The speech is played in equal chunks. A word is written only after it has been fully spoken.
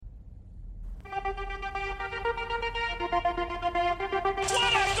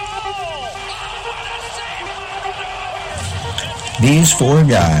These four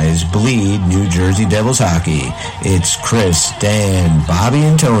guys bleed New Jersey Devils hockey. It's Chris, Dan, Bobby,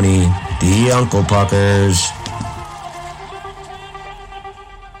 and Tony, the Uncle Puckers.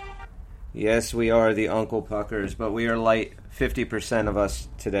 Yes, we are the Uncle Puckers, but we are light 50% of us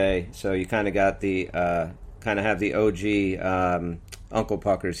today. So you kind of got the have the OG Uncle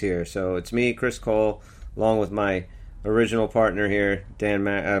Puckers here. So it's me, Chris Cole, along with my original partner here, Dan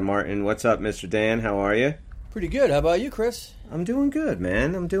Martin. What's up, Mr. Dan? How are you? Pretty good. How about you, Chris? I'm doing good,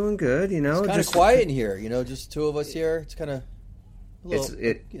 man. I'm doing good. You know, it's kind of quiet in here. You know, just two of us here. It's kind of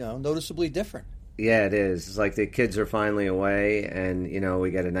noticeably different. Yeah, it is. It's like the kids are finally away, and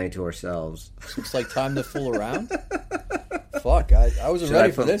we get a night to ourselves. It's like time to fool around. Fuck, I wasn't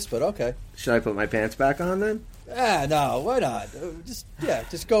ready for this, but okay. Should I put my pants back on then? No, why not?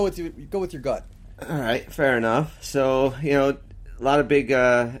 Just go with your gut. All right, fair enough. So a lot of big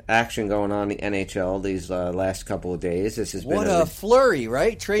action going on in the NHL these last couple of days. This has been a flurry,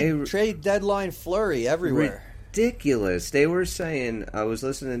 right? Trade deadline flurry everywhere. Ridiculous. They were saying, I was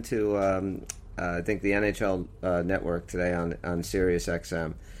listening to I think the NHL network today on Sirius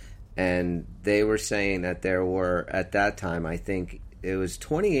XM, and they were saying that there were, at that time, I think it was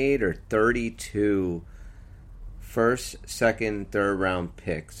 28 or 32 first, second, third round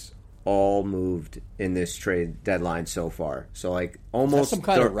picks all moved in this trade deadline so far. So like almost some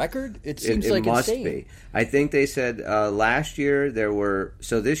kind of record? It seems like it must insane. Be. I think they said last year there were,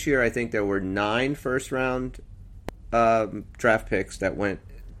 so this year I think there were 9 first round draft picks that went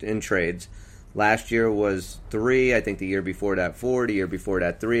in trades. Last year was 3. I think the year before that 4. The year before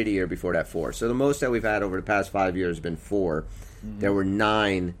that 3. The year before that 4. So the most that we've had over the past 5 years has been 4. Mm-hmm. There were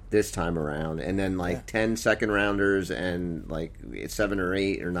 9 this time around, and then 10 second rounders and 7 or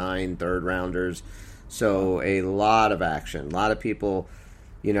 8 or 9 third rounders. So a lot of action, a lot of people,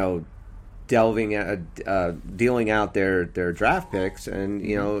 dealing out their draft picks, and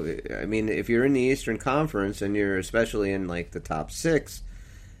I mean, if you're in the Eastern Conference and you're especially in the top 6,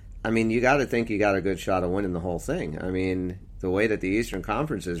 I mean, you got to think you got a good shot of winning the whole thing. I mean, the way that the Eastern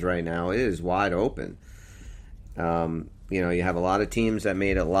Conference is right now is wide open. You have a lot of teams that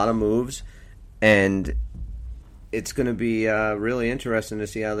made a lot of moves, and it's going to be really interesting to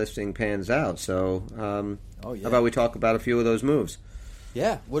see how this thing pans out. So, how about we talk about a few of those moves?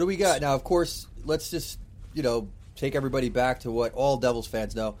 Yeah. What do we got? Now, of course, let's just, take everybody back to what all Devils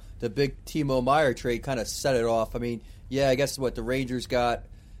fans know. The big Timo Meier trade kind of set it off. I mean, I guess what the Rangers got,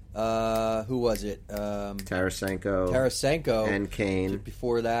 who was it? Tarasenko. And Kane.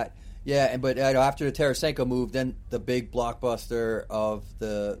 Before that. Yeah, but after the Tarasenko move, then the big blockbuster of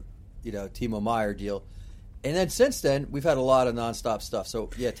the, Timo Meier deal. And then since then, we've had a lot of nonstop stuff. So,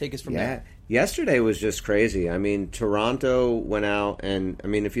 take us from there. Yesterday was just crazy. I mean, Toronto went out, and, I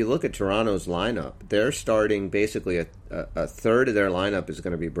mean, if you look at Toronto's lineup, they're starting basically a third of their lineup is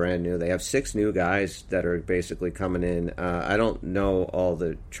going to be brand new. They have 6 new guys that are basically coming in. I don't know all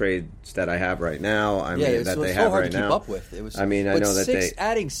the trades that I have right now. I mean, that they have right now. It was so hard to keep up with. It was, I mean, I know that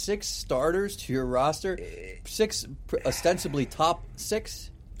adding 6 starters to your roster, 6 ostensibly top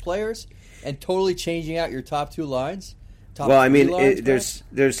 6 players, and totally changing out your top 2 lines. Well, I mean, there's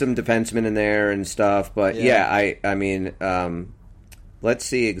some defensemen in there and stuff, but I mean, let's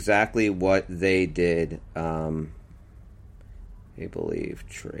see exactly what they did. I believe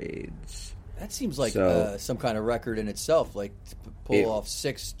trades. That seems like some kind of record in itself, like to pull off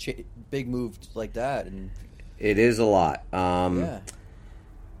 6 big moves like that, and it is a lot.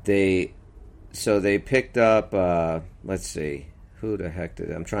 They picked up. Let's see, who the heck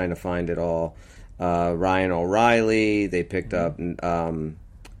did I'm trying to find it all. Ryan O'Reilly. They picked up Noel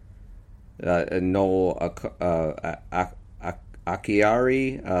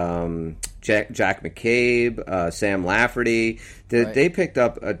Acciari, Jack McCabe, Sam Lafferty. They picked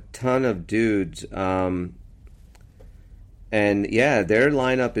up a ton of dudes. And their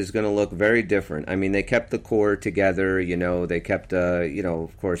lineup is going to look very different. I mean, they kept the core together. They kept,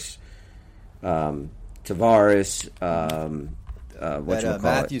 of course, Tavares.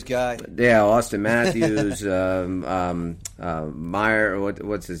 Matthews guy. Yeah, Austin Matthews, Meyer.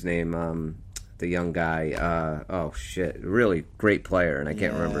 What's his name? The young guy. Really great player, and I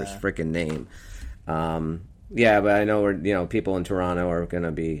can't remember his freaking name. But I know people in Toronto are going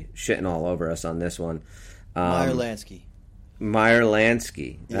to be shitting all over us on this one. Meyer Lansky.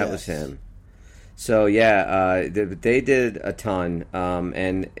 That was him. So they did a ton,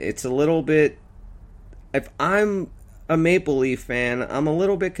 and it's a little bit. If I'm a Maple Leaf fan, I'm a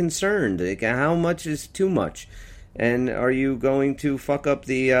little bit concerned. Like, how much is too much? And are you going to fuck up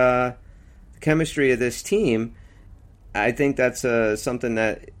the chemistry of this team? I think that's something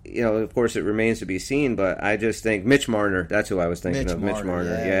that, of course, it remains to be seen. But I just think Mitch Marner. That's who I was thinking of. Mitch Marner.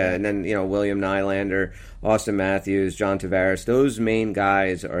 Yeah. And then William Nylander, Austin Matthews, John Tavares. Those main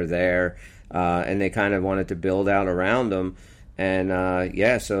guys are there, and they kind of wanted to build out around them. And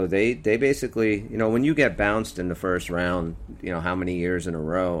so they basically, when you get bounced in the first round, how many years in a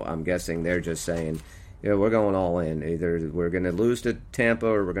row? I'm guessing they're just saying, we're going all in. Either we're going to lose to Tampa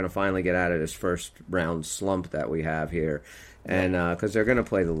or we're going to finally get out of this first round slump that we have here. And because they're going to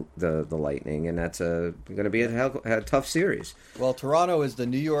play the Lightning, and that's going to be a tough series. Well, Toronto is the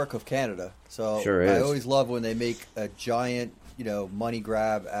New York of Canada, so sure is. I always love when they make a giant, money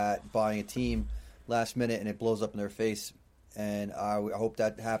grab at buying a team last minute and it blows up in their face. And I hope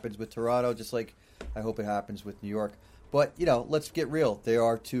that happens with Toronto, just like I hope it happens with New York. But, let's get real. They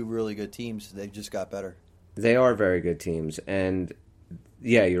are two really good teams. They just got better. They are very good teams. And,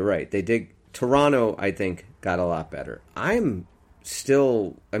 yeah, you're right. They did. Toronto, I think, got a lot better. You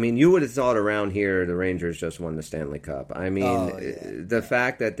would have thought around here the Rangers just won the Stanley Cup. The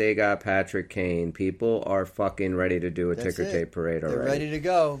fact that they got Patrick Kane, people are fucking ready to do a ticker tape parade already. They're ready to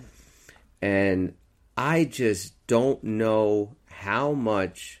go. And I just don't know how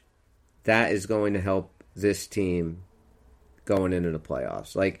much that is going to help this team going into the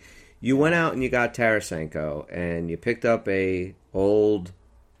playoffs. Like, you went out and you got Tarasenko, and you picked up a old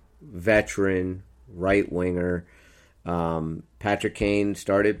veteran right winger. Patrick Kane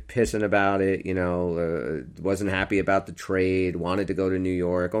started pissing about it, wasn't happy about the trade, wanted to go to New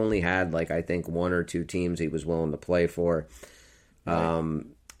York, only had, I think 1 or 2 teams he was willing to play for. Right.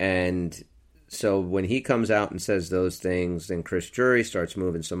 And so when he comes out and says those things, then Chris Drury starts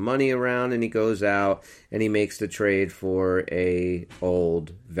moving some money around, and he goes out and he makes the trade for a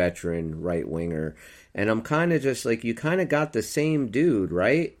old veteran right winger. And I'm kind of just like, you kind of got the same dude,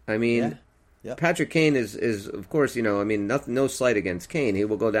 right? I mean, yeah. Patrick Kane is of course, nothing, no slight against Kane. He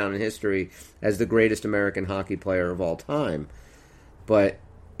will go down in history as the greatest American hockey player of all time. But,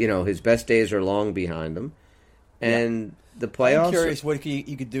 his best days are long behind him. And the playoffs. I'm curious what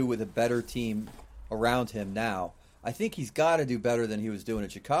he could do with a better team around him now. I think he's got to do better than he was doing in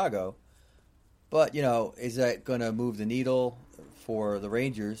Chicago. But, is that going to move the needle for the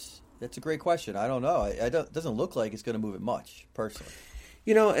Rangers? That's a great question. I don't know. It doesn't look like it's going to move it much, personally.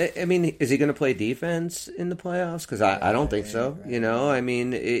 Is he going to play defense in the playoffs? Because I don't think so.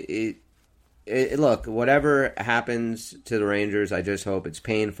 Right. Look, whatever happens to the Rangers, I just hope it's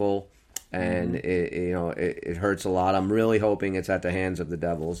painful. And it hurts a lot. I'm really hoping it's at the hands of the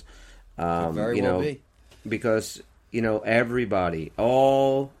Devils. Very well be. Because everybody,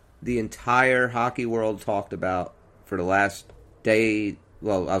 the entire hockey world talked about for the last day.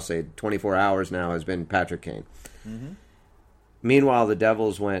 Well, I'll say 24 hours now has been Patrick Kane. Mm-hmm. Meanwhile, the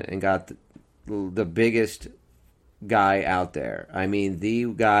Devils went and got the biggest guy out there. I mean, the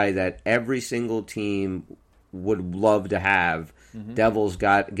guy that every single team would love to have. Mm-hmm. Devils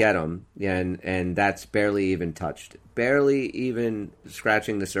get him, and that's barely even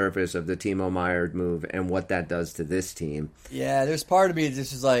scratching the surface of the Timo Meier move and what that does to this team. Yeah, there's part of me that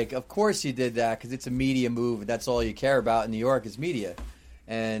just is like, of course he did that because it's a media move, and that's all you care about in New York is media.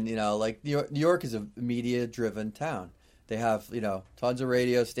 And, New York is a media-driven town. They have, tons of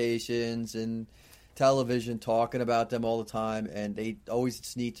radio stations and television talking about them all the time, and they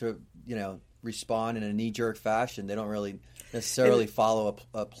always need to, respond in a knee-jerk fashion. They don't really necessarily follow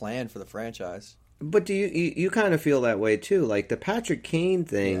a plan for the franchise. But do you kind of feel that way too? Like the Patrick Kane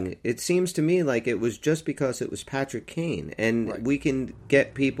thing, It seems to me like it was just because it was Patrick Kane, and we can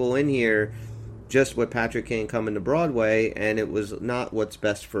get people in here just with Patrick Kane coming to Broadway, and it was not what's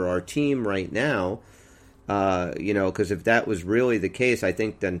best for our team right now. Because if that was really the case, I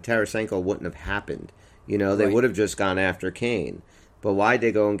think then Tarasenko wouldn't have happened. They would have just gone after Kane. But why'd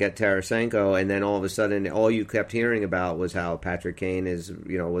they go and get Tarasenko, and then all of a sudden all you kept hearing about was how Patrick Kane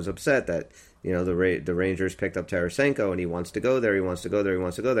was upset that, the Rangers picked up Tarasenko and he wants to go there, he wants to go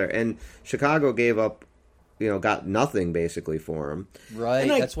there. And Chicago gave up, got nothing basically for him. Right.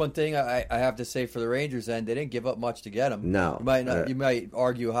 That's one thing I have to say for the Rangers end. They didn't give up much to get him. No. You might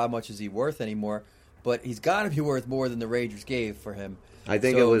argue how much is he worth anymore, but he's got to be worth more than the Rangers gave for him. I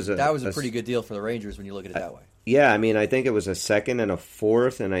think that was a pretty good deal for the Rangers when you look at it that way. Yeah, I think it was a second and a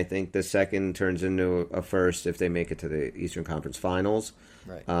fourth, and I think the second turns into a first if they make it to the Eastern Conference Finals.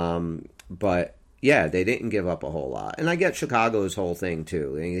 Right. But yeah, they didn't give up a whole lot, and I get Chicago's whole thing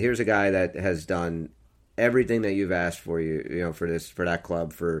too. Here's a guy that has done everything that you've asked for for that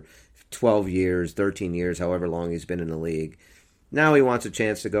club for 12 years, 13 years, however long he's been in the league. Now he wants a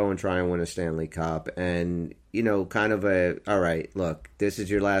chance to go and try and win a Stanley Cup. And, kind of all right, look, this is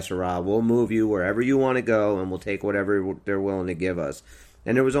your last hurrah. We'll move you wherever you want to go, and we'll take whatever they're willing to give us.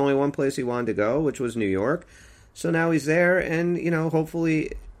 And there was only one place he wanted to go, which was New York. So now he's there, and,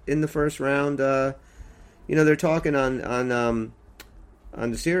 hopefully in the first round, they're talking on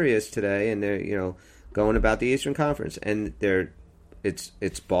the Sirius today, and they're, going about the Eastern Conference. And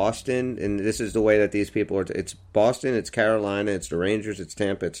it's Boston, and this is the way that these people are. It's Boston, it's Carolina, it's the Rangers, it's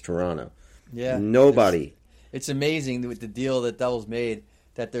Tampa, it's Toronto. Yeah, nobody. It's amazing with the deal that Devils made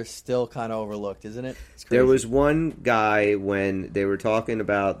that they're still kind of overlooked, isn't it? It's crazy. There was one guy when they were talking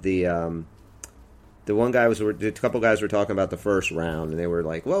about the couple guys were talking about the first round, and they were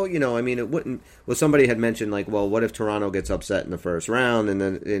like, well, it wouldn't. Well, somebody had mentioned like, well, what if Toronto gets upset in the first round?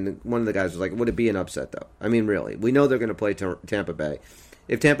 And one of the guys was like, would it be an upset though? I mean, really, we know they're going to play Tampa Bay.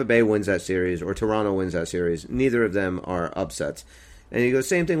 If Tampa Bay wins that series or Toronto wins that series, neither of them are upsets. And he goes,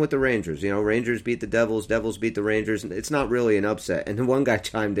 same thing with the Rangers. Rangers beat the Devils, Devils beat the Rangers. It's not really an upset. And one guy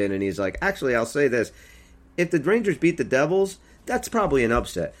chimed in and he's like, actually, I'll say this. If the Rangers beat the Devils, that's probably an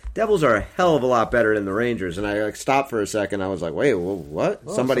upset. Devils are a hell of a lot better than the Rangers. And I stopped for a second. I was like, wait, what?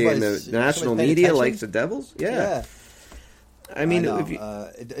 Well, somebody in the national media attention? likes the Devils? Yeah. I mean,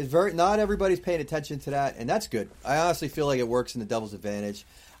 not everybody's paying attention to that, and that's good. I honestly feel like it works in the Devils' advantage.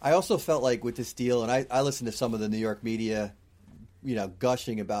 I also felt like with this deal, and I listened to some of the New York media,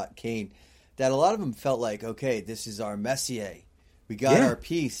 gushing about Kane, that a lot of them felt like, okay, this is our Messier. We got our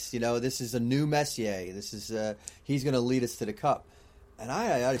piece. This is a new Messier. This is he's going to lead us to the cup. And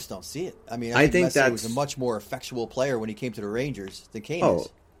I just don't see it. I mean, I think Messier was a much more effectual player when he came to the Rangers than Kane is.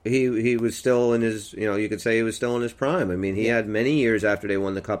 He was still in his, you could say he was still in his prime. I mean, he had many years after they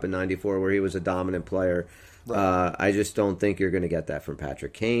won the Cup in '94 where he was a dominant player. Right. I just don't think you're going to get that from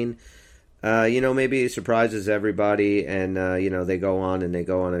Patrick Kane. Maybe he surprises everybody and, they go on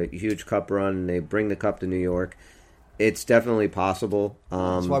a huge Cup run and they bring the Cup to New York. It's definitely possible.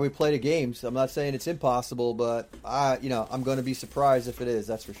 That's why we play the games. I'm not saying it's impossible, but, I'm going to be surprised if it is,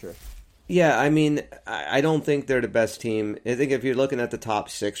 that's for sure. Yeah, I mean, I don't think they're the best team. I think if you're looking at the top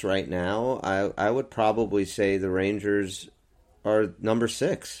six right now, I would probably say the Rangers are number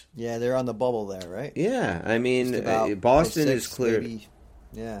 6. Yeah, they're on the bubble there, right? Yeah, I mean, Boston is clear. Maybe.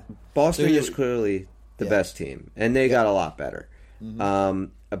 Yeah, Boston is clearly the best team, and they got a lot better.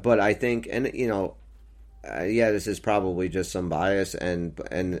 Mm-hmm. But I think, and this is probably just some bias, and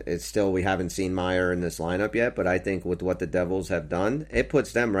it's still we haven't seen Meyer in this lineup yet. But I think with what the Devils have done, it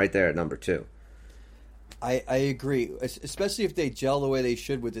puts them right there at number 2. I agree, especially if they gel the way they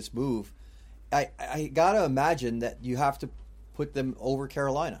should with this move. I gotta imagine that you have to put them over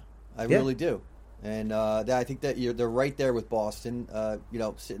Carolina. I really do, and I think that they're right there with Boston.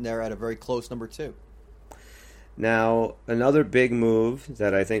 Sitting there at a very close number 2. Now, another big move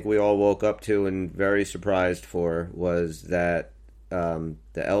that I think we all woke up to and very surprised for was that the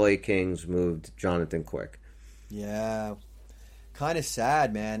LA Kings moved Jonathan Quick. Yeah, kind of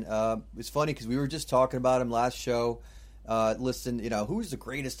sad, man. It's funny because we were just talking about him last show. Listen, who's the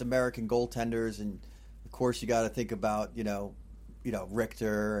greatest American goaltenders, and of course you got to think about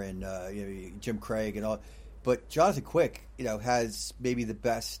Richter and Jim Craig and all. But Jonathan Quick, has maybe the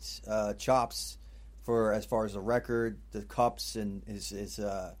best chops for as far as the record, the cups, and his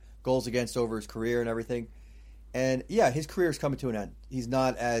goals against over his career and everything. And his career is coming to an end. He's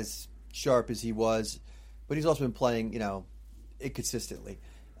not as sharp as he was, but he's also been playing, inconsistently.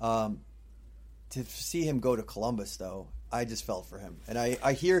 To see him go to Columbus, though, I just felt for him, and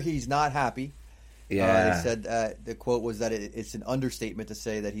I hear he's not happy. Yeah, they said the quote was that it's an understatement to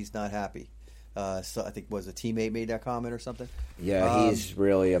say that he's not happy. So I think a teammate made that comment or something. Yeah, he's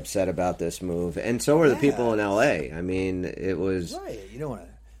really upset about this move, and so are the people in LA. I mean, it was right. You don't want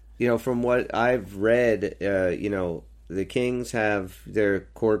to. From what I've read, the Kings have their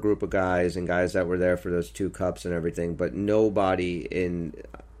core group of guys and guys that were there for those 2 cups and everything, but nobody in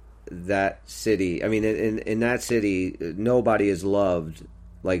that city. I mean, in that city, nobody is loved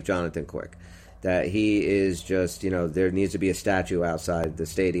like Jonathan Quick. That he is just, there needs to be a statue outside the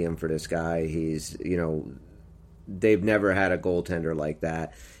stadium for this guy. He's, they've never had a goaltender like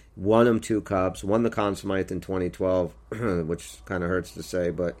that. Won him 2 cups, won the Conn Smythe in 2012, which kind of hurts to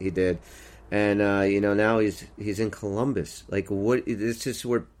say, but he did. And, now he's in Columbus. Like, what? It's just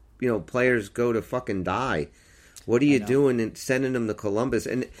where, players go to fucking die. What are you doing and sending him to Columbus?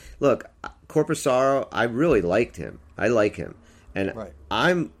 And look, Korpisalo, I really liked him. I like him. And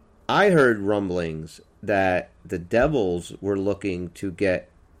I heard rumblings that the Devils were looking to get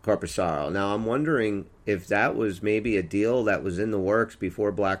Korpisalo. Now, I'm wondering if that was maybe a deal that was in the works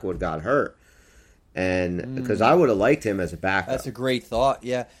before Blackwood got hurt. and because I would have liked him as a backup. That's a great thought,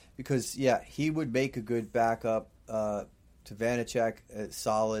 yeah, because he would make a good backup to Vanacek,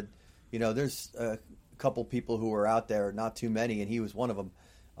 solid. There's a couple people who are out there, not too many, and he was one of them.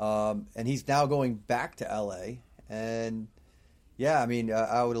 And he's now going back to LA, and I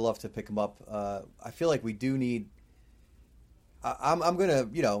would have loved to pick him up. I feel like we do need. I'm gonna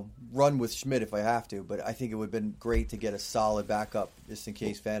run with Schmidt if I have to, but I think it would have been great to get a solid backup just in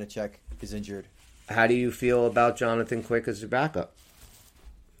case Vanacek is injured. How do you feel about Jonathan Quick as a backup?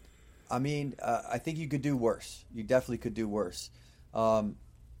 I think you could do worse. You definitely could do worse. I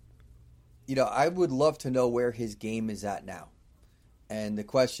would love to know where his game is at now. And the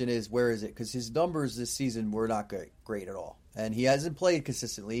question is, where is it? Because his numbers this season were not great at all. And he hasn't played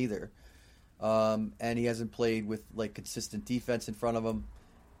consistently either. And he hasn't played with consistent defense in front of him.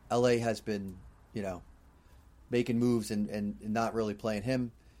 LA has been, making moves and not really playing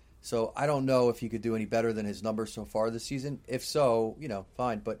him. So I don't know if he could do any better than his numbers so far this season. If so,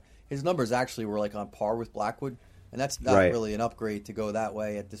 fine. But his numbers actually were on par with Blackwood. And that's not really an upgrade to go that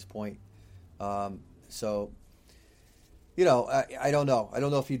way at this point. I don't know. I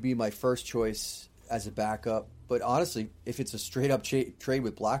don't know if he'd be my first choice as a backup. But honestly, if it's a straight-up trade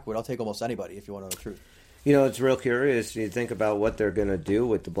with Blackwood, I'll take almost anybody if you want to know the truth. It's real curious. You think about what they're going to do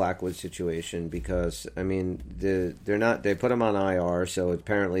with the Blackwood situation because, they put him on IR, so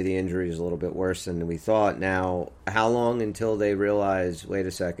apparently the injury is a little bit worse than we thought. Now, how long until they realize, wait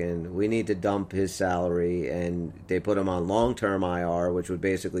a second, we need to dump his salary, and they put him on long-term IR, which would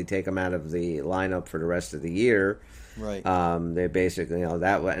basically take him out of the lineup for the rest of the year. Right. They basically,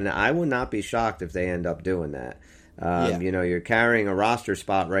 that way, and I would not be shocked if they end up doing that. You're carrying a roster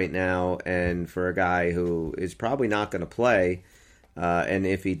spot right now, and for a guy who is probably not going to play, and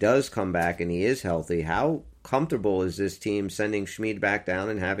if he does come back and he is healthy, how comfortable is this team sending Schmid back down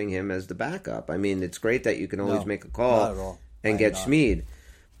and having him as the backup? It's great that you can always make a call and get Schmid,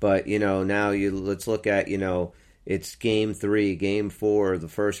 but now let's look at it's game 3, game 4, the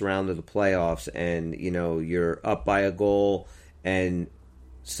first round of the playoffs, and you're up by a goal and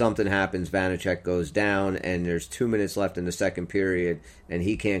something happens, Vanacek goes down, and there's 2 minutes left in the second period, and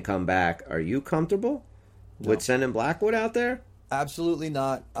he can't come back. Are you comfortable with sending Blackwood out there? Absolutely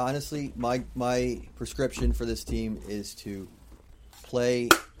not. Honestly, my prescription for this team is to play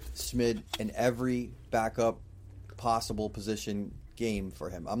Schmid in every backup possible position game for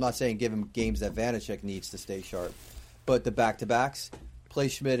him. I'm not saying give him games that Vanacek needs to stay sharp, but the back-to-backs, play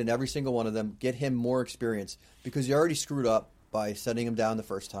Schmid in every single one of them, get him more experience, because you already screwed up by setting him down the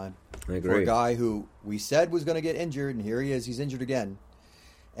first time. I agree. For a guy who we said was going to get injured, and here he is, he's injured again.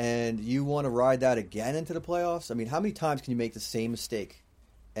 And you want to ride that again into the playoffs? How many times can you make the same mistake?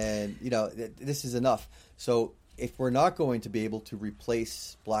 And, this is enough. So if we're not going to be able to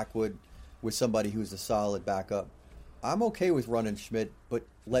replace Blackwood with somebody who's a solid backup, I'm okay with running Schmidt, but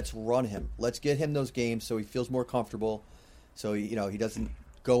let's run him. Let's get him those games so he feels more comfortable, so he doesn't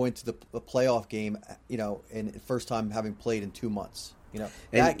go into the playoff game, in first time having played in 2 months.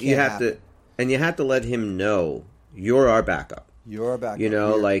 And you have to let him know you're our backup. You're our backup.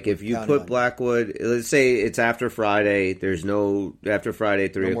 If you put Blackwood, let's say it's after Friday. There's after Friday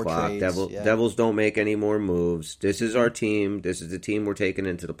 3:00. Devils don't make any more moves. This is our team. This is the team we're taking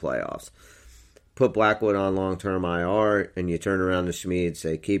into the playoffs. Put Blackwood on long-term IR, and you turn around to Schmid,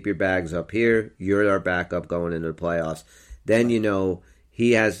 say, keep your bags up here. You're our backup going into the playoffs. Then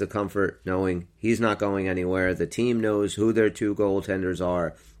he has the comfort knowing he's not going anywhere. The team knows who their 2 goaltenders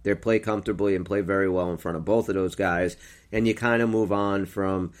are. They play comfortably and play very well in front of both of those guys. And you kind of move on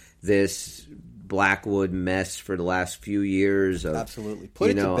from this Blackwood mess for the last few years. Absolutely.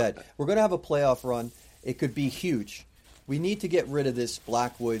 Put it to bed. We're going to have a playoff run. It could be huge. We need to get rid of this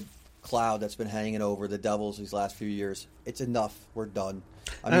Blackwood cloud that's been hanging over the Devils these last few years. It's enough. We're done.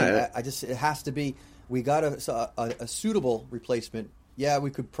 It has to be. We got a suitable replacement. Yeah,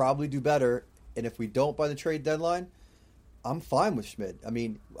 we could probably do better, and if we don't by the trade deadline, I'm fine with Schmid.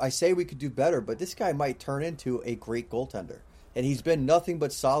 I say we could do better, but this guy might turn into a great goaltender, and he's been nothing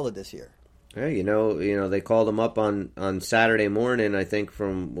but solid this year. Yeah, they called him up on Saturday morning. I think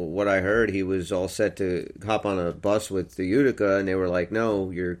from what I heard, he was all set to hop on a bus with the Utica, and they were like,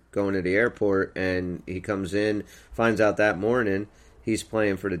 no, you're going to the airport, and he comes in, finds out that morning he's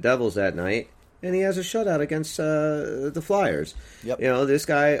playing for the Devils that night, and he has a shutout against the Flyers. Yep. This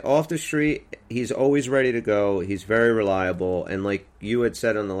guy off the street, he's always ready to go. He's very reliable. And like you had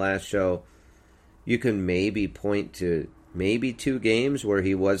said on the last show, you can maybe point to maybe 2 games where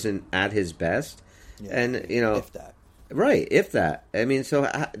he wasn't at his best. Yeah, and, if that. Right, if that.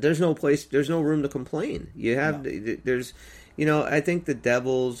 So there's no room to complain. You have, there's, I think the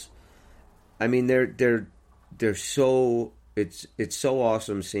Devils, I mean, they're so it's so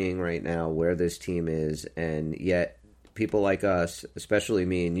awesome seeing right now where this team is, and yet people like us, especially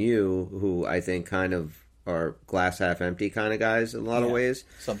me and you, who I think kind of are glass half empty kind of guys in a lot of ways.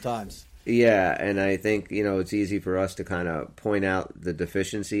 Sometimes. Yeah, and I think, it's easy for us to kind of point out the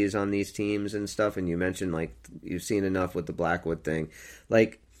deficiencies on these teams and stuff, and you mentioned, like, you've seen enough with the Blackwood thing.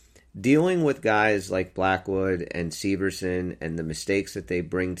 Like, dealing with guys like Blackwood and Severson and the mistakes that they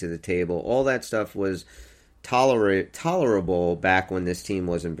bring to the table, all that stuff was tolerable back when this team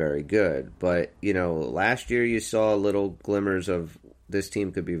wasn't very good. But, last year you saw little glimmers of this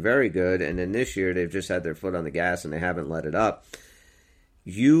team could be very good, and then this year they've just had their foot on the gas and they haven't let it up.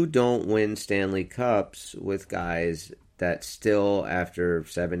 You don't win Stanley Cups with guys that still, after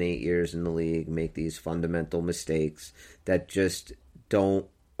 7-8 years in the league, make these fundamental mistakes that just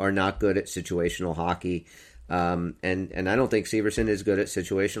are not good at situational hockey. And I don't think Severson is good at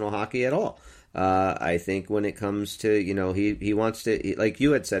situational hockey at all. I think when it comes to, he wants to, like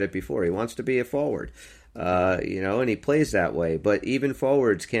you had said it before, he wants to be a forward. And he plays that way. But even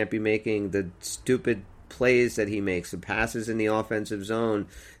forwards can't be making the stupid plays that he makes, the passes in the offensive zone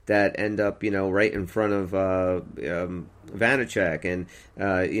that end up, right in front of Vanacek, and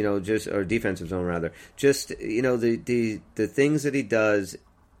or defensive zone rather. Just the things that he does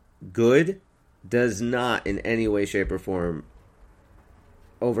good does not in any way, shape, or form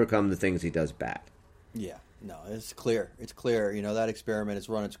overcome the things he does bad. Yeah, no, it's clear. It's clear. That experiment has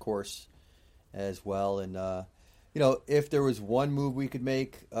run its course as well, and if there was one move we could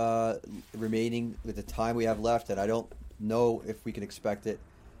make remaining with the time we have left, and I don't know if we can expect it,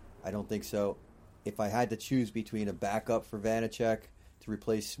 I don't think so. If I had to choose between a backup for Vanacek to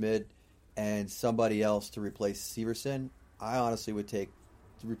replace Schmid and somebody else to replace Severson, I honestly would take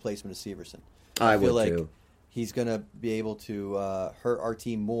the replacement of Severson. I feel would like too. He's going to be able to hurt our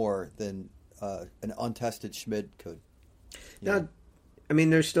team more than an untested Schmid could. Now, I mean,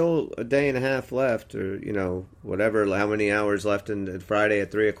 there's still a day and a half left, or whatever, how many hours left in Friday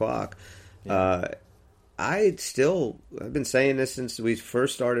at 3:00. Yeah. I've been saying this since we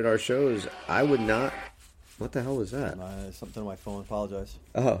first started our shows. I would not. What the hell was that? Something on my phone. Apologize.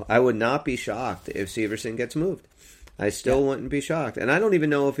 Oh, I would not be shocked if Severson gets moved. I still wouldn't be shocked, and I don't even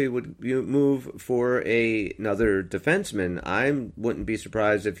know if he would move for another defenseman. I wouldn't be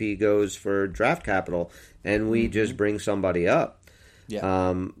surprised if he goes for draft capital and we just bring somebody up.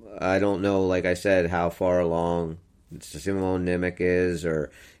 Yeah. I don't know, like I said, how far along Simon Nemec is,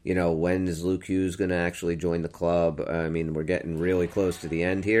 or when is Luke Hughes going to actually join the club. I mean, we're getting really close to the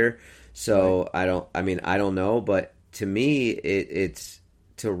end here, so right. I don't know, but to me, it's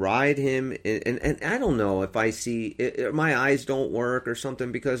to ride him, and I don't know if I see my eyes don't work or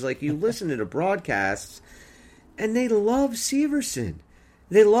something, because like you listen to the broadcasts, and they love Severson,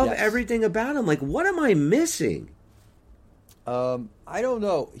 they love everything about him. Like, what am I missing? I don't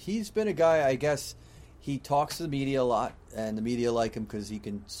know. He's been a guy, I guess, he talks to the media a lot, and the media like him because he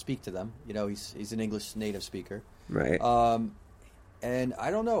can speak to them. He's an English native speaker. Right. And I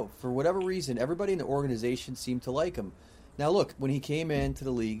don't know, for whatever reason, everybody in the organization seemed to like him. Now, look, when he came into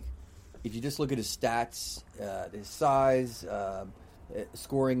the league, if you just look at his stats, his size,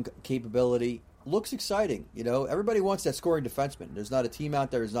 scoring capability, looks exciting. Everybody wants that scoring defenseman. There's not a team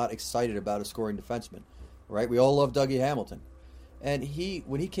out there who's not excited about a scoring defenseman, right? We all love Dougie Hamilton. And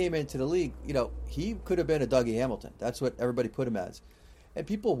when he came into the league, he could have been a Dougie Hamilton. That's what everybody put him as. And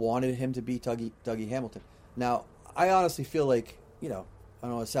people wanted him to be Dougie Hamilton. Now, I honestly feel like, I don't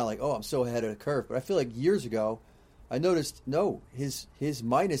want to sound like, I'm so ahead of the curve, but I feel like years ago, I noticed, his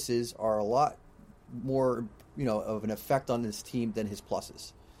minuses are a lot more, of an effect on this team than his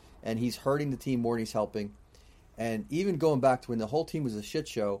pluses. And he's hurting the team more than he's helping. And even going back to when the whole team was a shit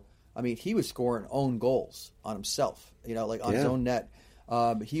show, I mean, he was scoring own goals on himself, on his own net.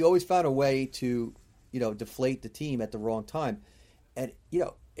 He always found a way to, deflate the team at the wrong time. And,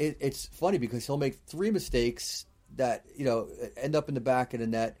 it's funny because he'll make 3 mistakes that, end up in the back of the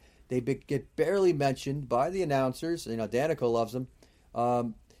net. They get barely mentioned by the announcers. Danica loves him.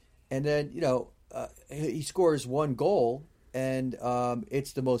 And then, he scores 1 goal, and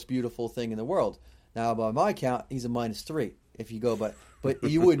it's the most beautiful thing in the world. Now, by my count, he's a -3 if you go, but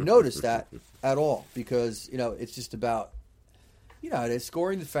you wouldn't notice that at all because, it's just about, the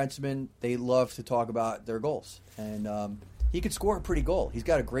scoring defensemen, they love to talk about their goals. And he could score a pretty goal. He's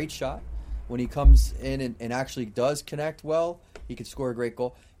got a great shot. When he comes in and actually does connect well, he could score a great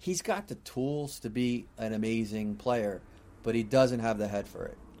goal. He's got the tools to be an amazing player, but he doesn't have the head for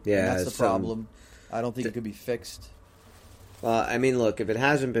it. Yeah, and that's the problem. I don't think it could be fixed. Well, I mean, look, if it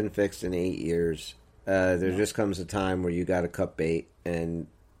hasn't been fixed in 8 years, there just comes a time where you got to cut bait and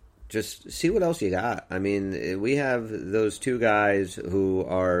just see what else you got. I mean, we have those two guys who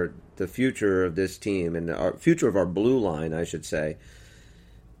are the future of this team and our future of our blue line, I should say.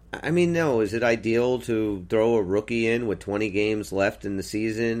 I mean, no, is it ideal to throw a rookie in with 20 games left in the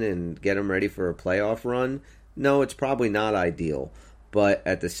season and get him ready for a playoff run? No, it's probably not ideal. But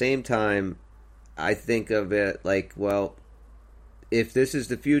at the same time, I think of it like, well, if this is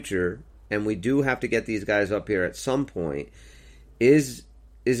the future and we do have to get these guys up here at some point, is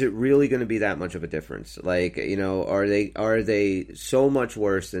it really going to be that much of a difference? Like, you know, are they so much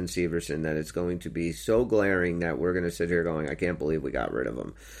worse than Severson that it's going to be so glaring that we're going to sit here going, I can't believe we got rid of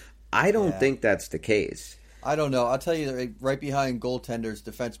him? I don't think that's the case. I don't know. I'll tell you, right behind goaltenders,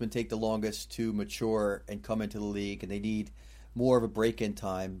 defensemen take the longest to mature and come into the league, and they need more of a break-in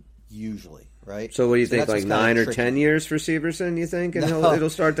time usually, right? So what do you think, like 9 or 10 years for Severson, you think? And it'll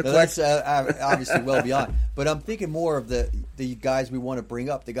start to click? That's obviously well beyond. But I'm thinking more of the guys we want to bring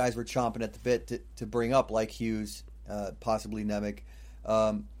up, the guys we're chomping at the bit to bring up, like Hughes, possibly Nemec.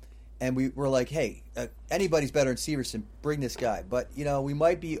 And we're like, hey, anybody's better than Severson, bring this guy. But, you know, we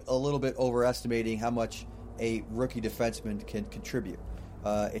might be a little bit overestimating how much a rookie defenseman can contribute.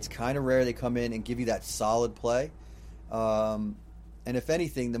 It's kind of rare they come in and give you that solid play. And if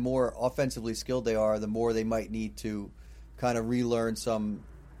anything, the more offensively skilled they are, the more they might need to kind of relearn some,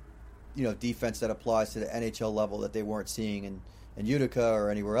 you know, defense that applies to the NHL level that they weren't seeing in Utica or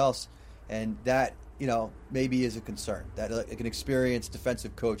anywhere else. And that, you know, maybe is a concern. That like an experienced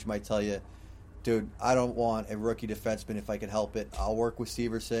defensive coach might tell you, dude, I don't want a rookie defenseman if I can help it. I'll work with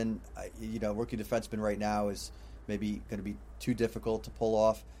Severson. Rookie defenseman right now is maybe going to be too difficult to pull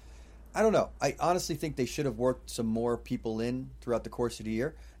off. I don't know. I honestly think they should have worked some more people in throughout the course of the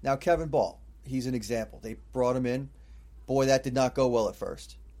year. Now, Kevin Ball, he's an example. They brought him in. Boy, that did not go well at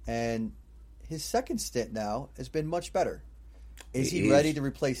first. And his second stint now has been much better. Is he ready to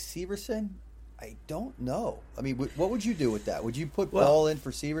replace Severson? I don't know. I mean, what would you do with that? Would you put Ball in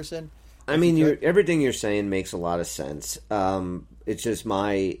for Severson? I mean, everything you're saying makes a lot of sense. It's just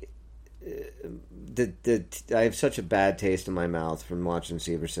I have such a bad taste in my mouth from watching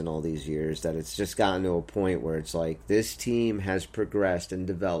Severson all these years that it's just gotten to a point where it's like this team has progressed and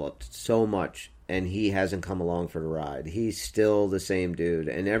developed so much, and he hasn't come along for the ride. He's still the same dude,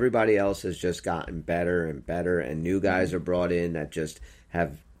 and everybody else has just gotten better and better, and new guys are brought in that just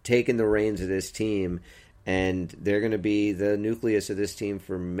have taken the reins of this team, and they're going to be the nucleus of this team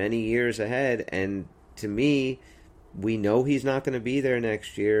for many years ahead. And to me, we know he's not going to be there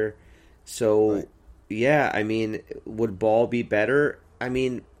next year. So, right. Yeah, I mean, would Ball be better? I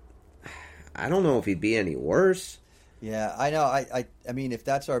mean, I don't know if he'd be any worse. Yeah, I know. I mean, if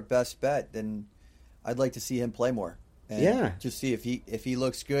that's our best bet, then I'd like to see him play more. And just see if he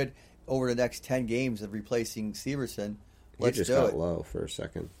looks good over the next 10 games of replacing Severson. You just got low for a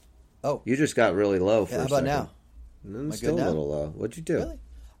second. Oh. You just got really low for a second. How about now? I'm still a little low. What'd you do? Really?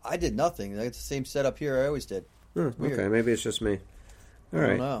 I did nothing. It's the same setup here I always did. Okay, maybe it's just me. All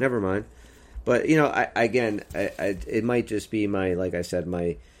right, never mind. But, you know, it might just be like I said,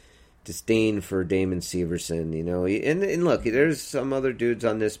 my disdain for Damon Severson, you know. And look, there's some other dudes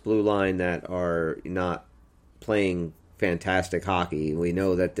on this blue line that are not playing fantastic hockey. We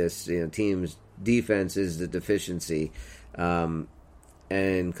know that this team's defense is the deficiency. And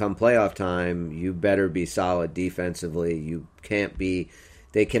come playoff time, you better be solid defensively.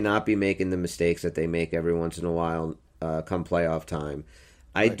 They cannot be making the mistakes that they make every once in a while come playoff time.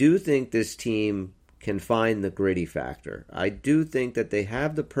 Right. I do think this team can find the gritty factor. I do think that they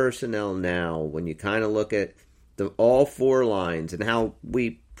have the personnel now when you kind of look at all four lines and how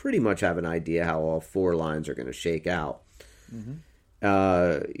we pretty much have an idea how all four lines are going to shake out. Mm-hmm.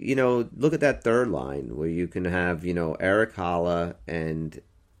 Look at that third line where you can have, Eric Haula and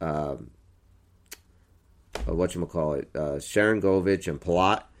Sharon Govich and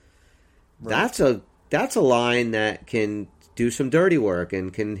Palat. Right. That's a line that can do some dirty work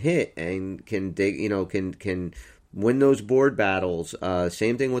and can hit and can dig, can win those board battles.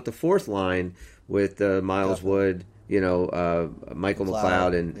 Same thing with the fourth line with Miles Wood, Michael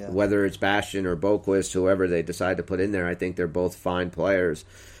McLeod, and whether it's Bastian or Boquist, whoever they decide to put in there, I think they're both fine players.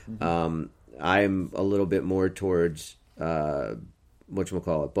 Mm-hmm. I'm a little bit more towards Boquist.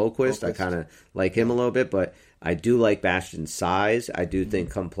 I kind of like him a little bit, but I do like Bastian's size. I do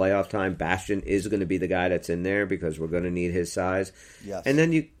think come playoff time, Bastian is going to be the guy that's in there because we're going to need his size. Yes. And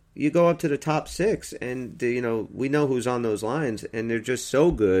then you go up to the top six, and we know who's on those lines, and they're just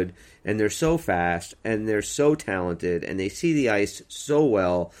so good, and they're so fast, and they're so talented, and they see the ice so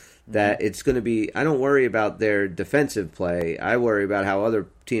well that it's going to be. I don't worry about their defensive play. I worry about how other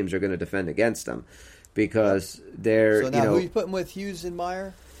teams are going to defend against them because they're. So now, who are you putting with Hughes and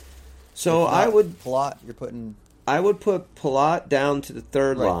Meyer? So I would Palat. You're putting. I would put Palat down to the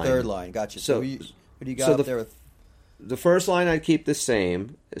third line. Third line. Gotcha. So who do you got up there with? The first line I'd keep the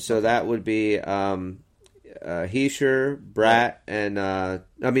same. So that would be Hischier, Bratt, and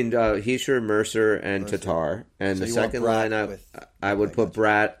Hischier, Mercer, and Tatar. And So the you want second Bratt line, with- I would okay, put gotcha.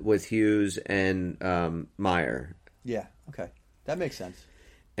 Bratt with Hughes and Meyer. Yeah. Okay. That makes sense.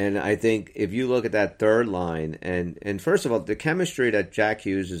 And I think if you look at that third line, and first of all, the chemistry that Jack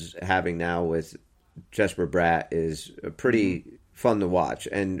Hughes is having now with Jesper Bratt is pretty fun to watch.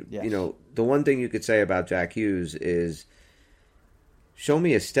 And, Yes. you know, the one thing you could say about Jack Hughes is show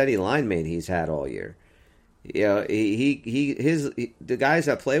me a steady line mate he's had all year. You know, the guys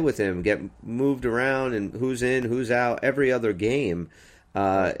that play with him get moved around and who's in, who's out every other game.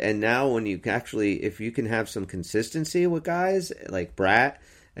 And now when you actually, if you can have some consistency with guys like Bratt,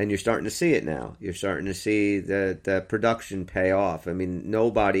 and you're starting to see it now. You're starting to see the production pay off. I mean,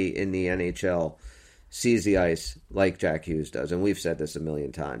 nobody in the NHL sees the ice like Jack Hughes does, and we've said this a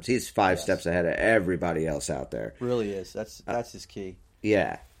million times. He's five steps ahead of everybody else out there. Really is. That's his key.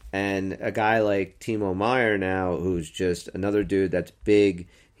 Yeah, and a guy like Timo Meier now, who's just another dude that's big.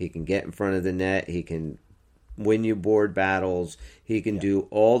 He can get in front of the net. He can win you board battles. He can do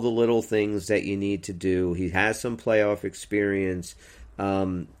all the little things that you need to do. He has some playoff experience.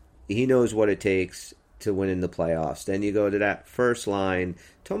 He knows what it takes to win in the playoffs. Then you go to that first line.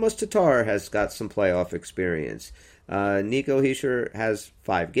 Tomas Tatar has got some playoff experience. Nico Hischier has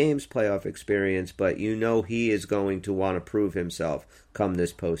 5 games playoff experience, but you know he is going to want to prove himself come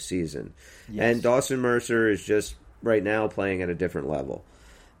this postseason. Yes. And Dawson Mercer is just right now playing at a different level.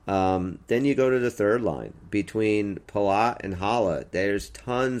 Then you go to the third line. Between Palat and Haula, there's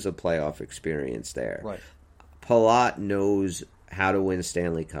tons of playoff experience there. Right. Palat knows how to win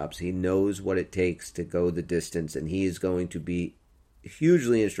Stanley Cups. He knows what it takes to go the distance, and he is going to be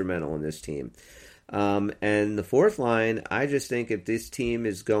hugely instrumental in this team. And the fourth line, I just think if this team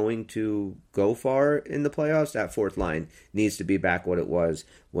is going to go far in the playoffs, that fourth line needs to be back what it was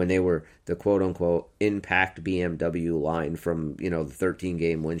when they were the quote-unquote impact BMW line from, the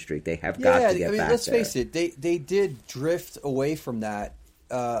 13-game win streak. They have got to get back let's there. face it, they did drift away from that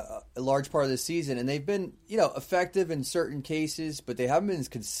a large part of the season, and they've been, effective in certain cases, but they haven't been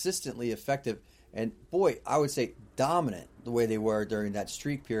consistently effective. And boy, I would say dominant the way they were during that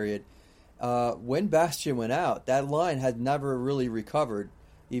streak period. When Bastian went out, that line had never really recovered,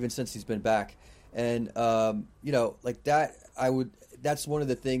 even since he's been back. And like that, that's one of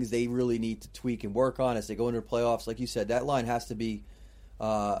the things they really need to tweak and work on as they go into the playoffs. Like you said, that line has to be,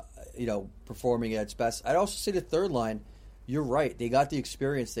 performing at its best. I'd also say the third line. You're right. They got the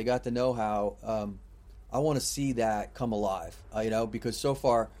experience. They got the know-how. I want to see that come alive. Because so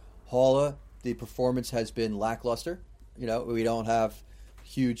far, Haula, the performance has been lackluster. We don't have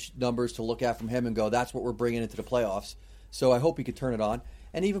huge numbers to look at from him and go, that's what we're bringing into the playoffs. So I hope he could turn it on.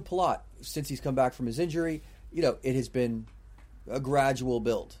 And even Palat, since he's come back from his injury, it has been a gradual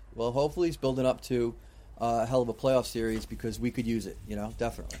build. Well, hopefully he's building up to a hell of a playoff series because we could use it,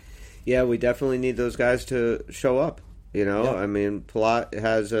 definitely. Yeah, we definitely need those guys to show up. I mean, Palat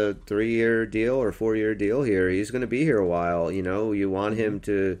has a 3-year deal or 4-year deal here. He's going to be here a while. You want him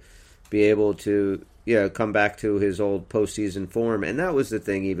to be able to come back to his old postseason form. And that was the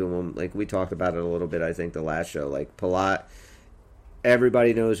thing, even when, we talked about it a little bit, I think, the last show. Palat,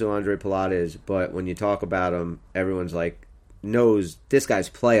 everybody knows who Andre Palat is, but when you talk about him, everyone's knows this guy's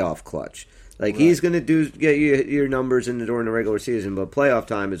playoff clutch. Right. He's going to get you your numbers during the regular season, but playoff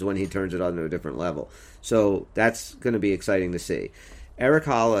time is when he turns it on to a different level. So that's going to be exciting to see. Erik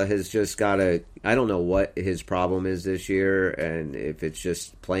Haula has just got I don't know what his problem is this year, and if it's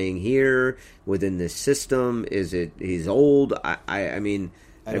just playing here within this system. Is it he's old? I mean,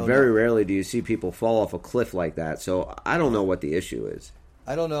 very rarely do you see people fall off a cliff like that. So I don't know what the issue is.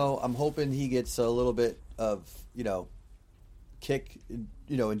 I don't know. I'm hoping he gets a little bit of, kick,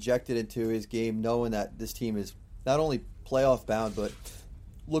 injected into his game, knowing that this team is not only playoff bound, but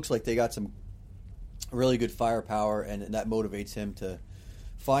looks like they got some really good firepower, and that motivates him to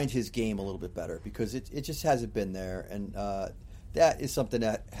find his game a little bit better because it just hasn't been there, and that is something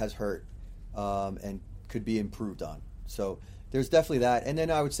that has hurt and could be improved on. So there's definitely that. And then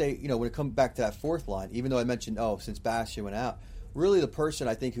I would say, when it comes back to that fourth line, even though I mentioned, since Bastian went out, really the person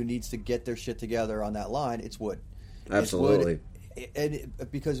I think who needs to get their shit together on that line, it's Wood. Absolutely.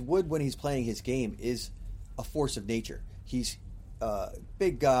 Because Wood, when he's playing his game, is a force of nature. He's a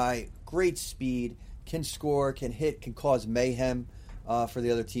big guy, great speed, can score, can hit, can cause mayhem for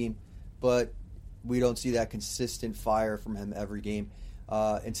the other team, but we don't see that consistent fire from him every game.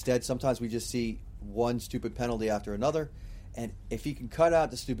 Instead, sometimes we just see one stupid penalty after another, And if he can cut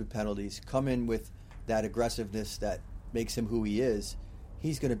out the stupid penalties, come in with that aggressiveness that makes him who he is,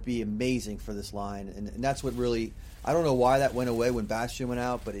 he's going to be amazing for this line. And that's what really, I don't know why that went away when Bastian went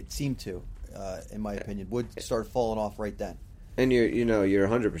out, but it seemed to, in my opinion. Wood started falling off right then. And you're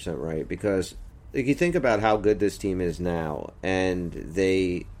 100% right, because if you think about how good this team is now, and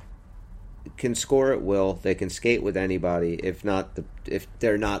they can score at will, they can skate with anybody. If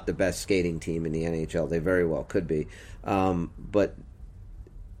they're not the best skating team in the NHL, they very well could be. But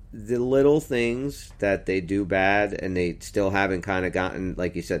the little things that they do bad, and they still haven't kind of gotten,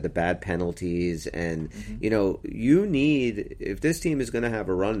 like you said, the bad penalties, and you need, if this team is going to have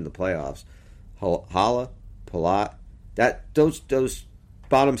a run in the playoffs, Haula, Palat, those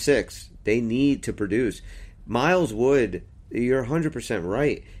bottom six, they need to produce. Miles Wood, you're 100%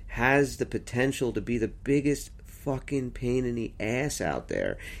 right, has the potential to be the biggest fucking pain in the ass out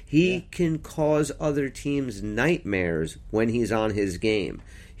there. He can cause other teams nightmares when he's on his game.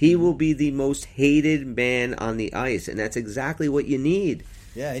 He will be the most hated man on the ice, and that's exactly what you need.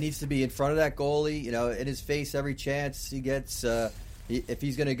 Yeah, he needs to be in front of that goalie, in his face every chance he gets. If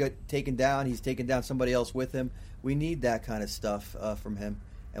he's going to get taken down, he's taking down somebody else with him. We need that kind of stuff from him.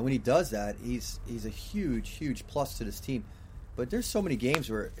 And when he does that, he's a huge, huge plus to this team. But there's so many games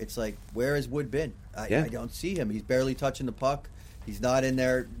where it's like, where has Wood been? I don't see him. He's barely touching the puck. He's not in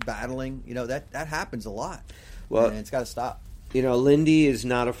there battling. That happens a lot. Well, and it's got to stop. Lindy is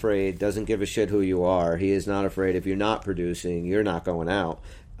not afraid, doesn't give a shit who you are. He is not afraid if you're not producing, you're not going out.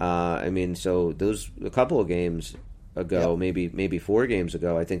 So a couple of games ago, maybe 4 games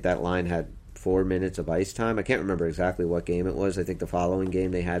ago, I think that line had 4 minutes of ice time. I can't remember exactly what game it was. I think the following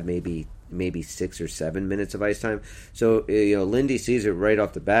game they had maybe 6 or 7 minutes of ice time. So, Lindy sees it right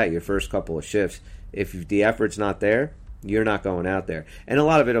off the bat, your first couple of shifts. If the effort's not there, you're not going out there. And a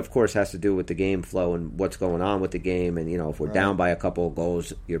lot of it, of course, has to do with the game flow and what's going on with the game. And, if we're down by a couple of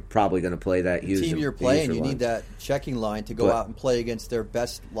goals, you're probably going to play that the team you're playing, you need that checking line to go out and play against their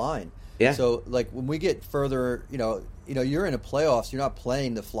best line. Yeah. So, when we get further, you're in a playoffs, you're not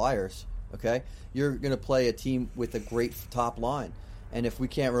playing the Flyers, okay? You're going to play a team with a great top line. And if we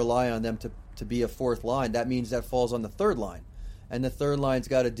can't rely on them to be a fourth line, that means that falls on the third line. And the third line's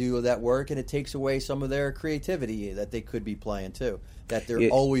got to do that work, and it takes away some of their creativity that they could be playing too. That they're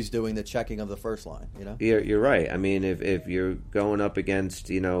always doing the checking of the first line. You're right. I mean, if you're going up against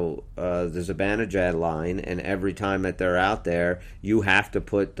the Zibanejad line, and every time that they're out there, you have to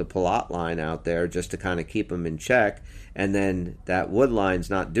put the Palat line out there just to kind of keep them in check, and then that Wood line's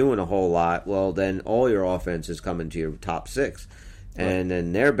not doing a whole lot. Well, then all your offense is coming to your top six. And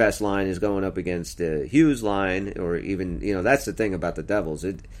then their best line is going up against the Hughes line, or even, that's the thing about the Devils.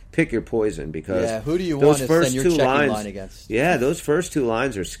 Pick your poison, because who do you want to send your checking line against? Yeah, those first 2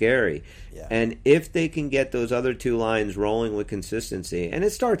 lines are scary. Yeah. And if they can get those other 2 lines rolling with consistency, and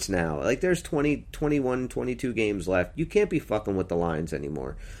it starts now, like there's 20, 21, 22 games left, you can't be fucking with the lines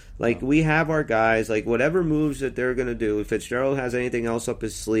anymore. Like, we have our guys, like whatever moves that they're going to do, if Fitzgerald has anything else up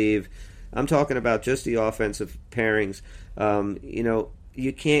his sleeve, I'm talking about just the offensive pairings.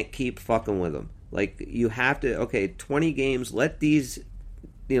 You can't keep fucking with them. Like, you have to, 20 games, let these,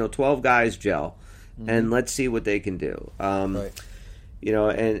 12 guys gel, and let's see what they can do. And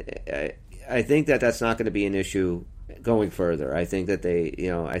I think that that's not going to be an issue going further. I think that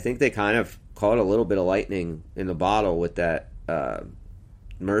they kind of caught a little bit of lightning in the bottle with that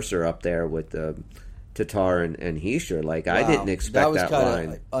Mercer up there with Tatar and Hischier. Like, wow. I didn't expect that line. That was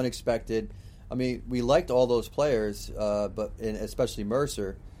kind of unexpected. I mean, we liked all those players, but especially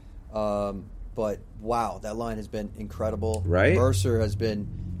Mercer. But wow, that line has been incredible. Right? Mercer has been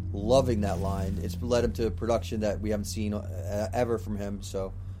loving that line. It's led him to a production that we haven't seen ever from him.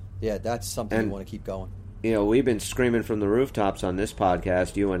 So, yeah, that's something we want to keep going. We've been screaming from the rooftops on this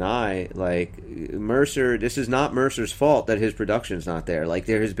podcast, you and I, like, Mercer, this is not Mercer's fault that his production's not there. Like,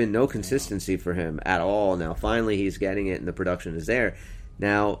 there has been no consistency for him at all. Now, finally, he's getting it and the production is there.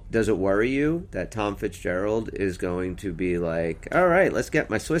 Now, does it worry you that Tom Fitzgerald is going to be like, all right, let's get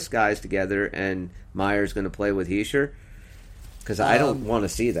my Swiss guys together and Meyer's going to play with Hischier? Because I don't want to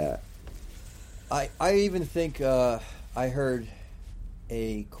see that. I even think I heard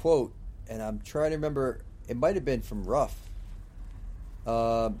a quote, and I'm trying to remember, it might have been from Ruff,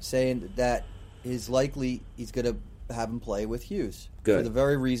 saying that he's going to have him play with Hughes. Good. For the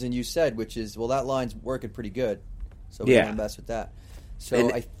very reason you said, which is, well, that line's working pretty good, so we don't want to mess with that.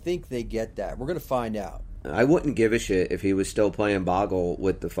 So I think they get that. We're going to find out. I wouldn't give a shit if he was still playing Boggle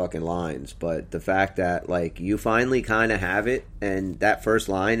with the fucking lines, but the fact that, like, you finally kind of have it, and that first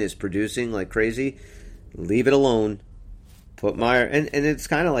line is producing like crazy, leave it alone. Put Meyer, and it's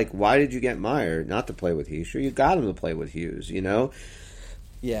kind of like, why did you get Meyer not to play with Hughes? Sure, you got him to play with Hughes, you know?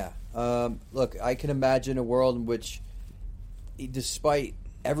 Yeah. Look, I can imagine a world in which, despite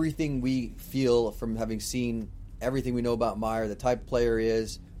everything we feel from having seen everything we know about Meyer, the type of player he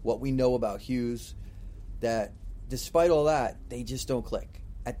is, what we know about Hughes, that despite all that, they just don't click.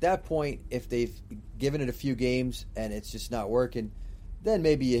 At that point, if they've given it a few games and it's just not working, then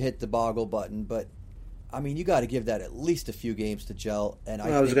maybe you hit the boggle button. But I mean, you got to give that at least a few games to gel. And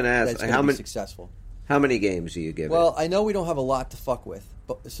I was going to ask, how many successful? How many games do you give? Well, I know we don't have a lot to fuck with,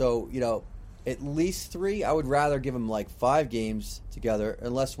 but so at least 3. I would rather give them like 5 games together,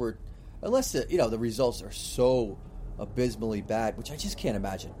 unless the results are so abysmally bad, which I just can't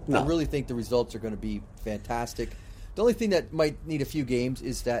imagine. No. I really think the results are going to be fantastic. The only thing that might need a few games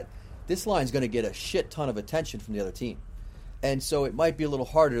is that this line's going to get a shit ton of attention from the other team. And so it might be a little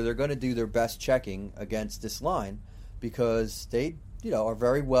harder. They're going to do their best checking against this line because they, are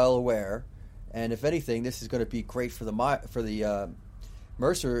very well aware. And if anything, this is going to be great for the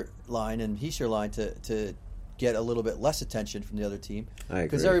Mercer line and Hischier line to get a little bit less attention from the other team.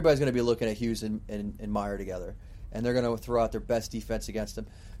 Because everybody's going to be looking at Hughes and Meyer together. And they're going to throw out their best defense against them.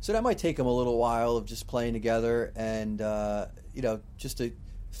 So that might take them a little while of just playing together and, just to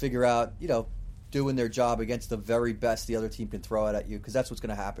figure out, doing their job against the very best the other team can throw it at you, because that's what's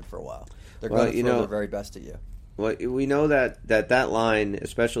going to happen for a while. They're going to throw their very best at you. Well, we know that line,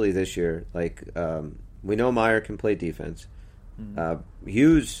 especially this year, we know Meyer can play defense. Mm-hmm.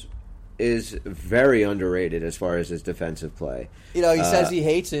 Hughes is very underrated as far as his defensive play. He says he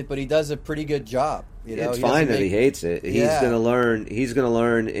hates it, but he does a pretty good job. It's fine that he hates it. He's going to learn. He's going to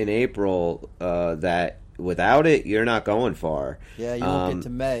learn in April that without it, you're not going far. Yeah, you won't get to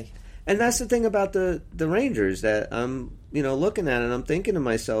May. And that's the thing about the Rangers that I'm looking at, and I'm thinking to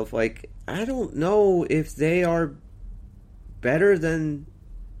myself, like, I don't know if they are better than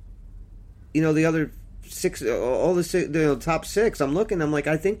the other 6, all the top 6. I'm looking, I'm like,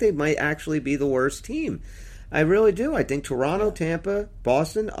 I think they might actually be the worst team. I really do. I think Toronto, Tampa,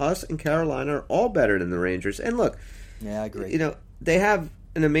 Boston, us, and Carolina are all better than the Rangers. And look, yeah, I agree. They have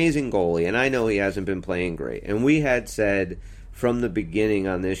an amazing goalie, and I know he hasn't been playing great. And we had said from the beginning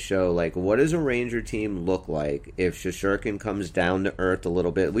on this show, like, what does a Ranger team look like if Shesterkin comes down to earth a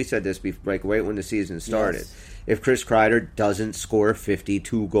little bit? We said this before, like, right when the season started. Yes. If Chris Kreider doesn't score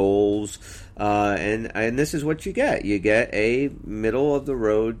 52 goals, and this is what you get. You get a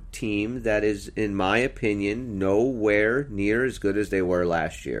middle-of-the-road team that is, in my opinion, nowhere near as good as they were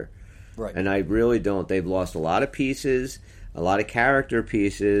last year. Right. And I really don't. They've lost a lot of pieces, a lot of character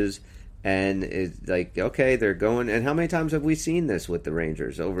pieces, and it's like, okay, they're going. And how many times have we seen this with the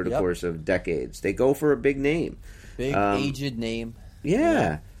Rangers over the course of decades? They go for a big name. Big, aged name.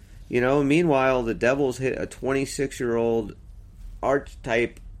 Yeah. Meanwhile, the Devils hit a 26-year-old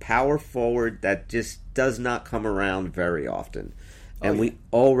archetype power forward that just does not come around very often. And we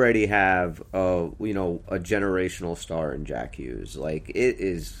already have, a generational star in Jack Hughes. Like, it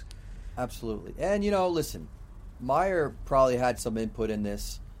is... Absolutely. And, listen, Meyer probably had some input in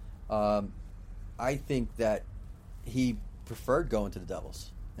this. I think that he preferred going to the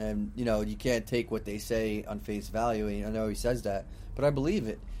Devils. And, you can't take what they say on face value. And I know he says that, but I believe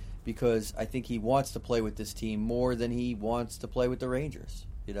it because I think he wants to play with this team more than he wants to play with the Rangers,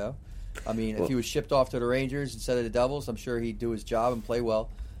 I mean, if he was shipped off to the Rangers instead of the Devils, I'm sure he'd do his job and play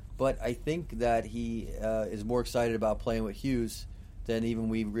well. But I think that he is more excited about playing with Hughes than even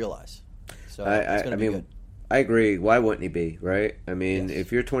we realize. So it's going to be good. I agree. Why wouldn't he be, right? I mean,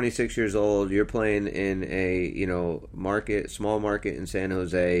 if you're 26 years old, you're playing in a small market in San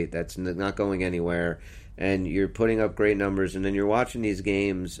Jose that's not going anywhere, and you're putting up great numbers, and then you're watching these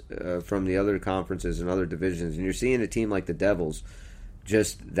games from the other conferences and other divisions, and you're seeing a team like the Devils,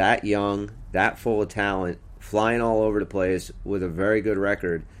 just that young, that full of talent, flying all over the place with a very good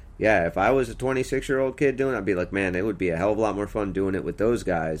record. Yeah, if I was a 26-year-old kid doing it, I'd be like, man, it would be a hell of a lot more fun doing it with those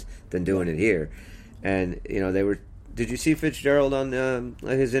guys than doing it here. And, they were... Did you see Fitzgerald on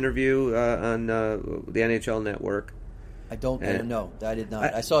his interview on the NHL Network? I don't know. I did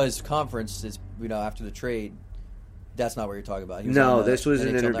not. I saw his conference, after the trade. That's not what you're talking about. This was NHL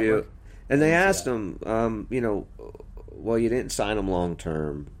an interview. Network. And they asked him, well, you didn't sign him long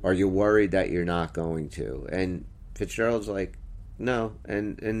term. Are you worried that you're not going to? And Fitzgerald's like, no.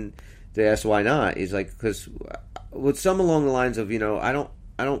 And they asked why not. He's like, because with some along the lines of, I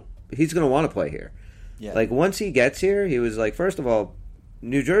don't. He's going to want to play here. Yeah. Like, once he gets here, he was like, first of all,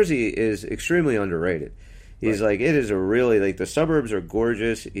 New Jersey is extremely underrated. He's like, it is a really, like, the suburbs are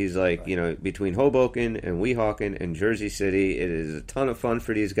gorgeous. He's like, between Hoboken and Weehawken and Jersey City, it is a ton of fun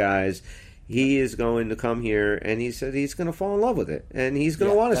for these guys. he is going to come here, and he said he's going to fall in love with it, and he's going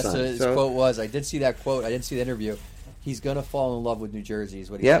to want to That's sign. what his quote was. I did see that quote. I didn't see the interview. He's going to fall in love with New Jersey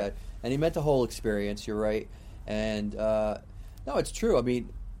is what he said. And he meant the whole experience. You're right. And, no, it's true. I mean,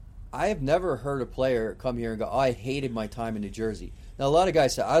 I have never heard a player come here and go, I hated my time in New Jersey. Now, a lot of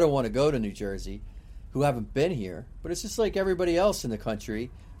guys say, I don't want to go to New Jersey who haven't been here. But it's just like everybody else in the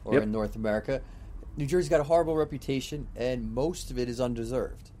country or in North America. New Jersey's got a horrible reputation, and most of it is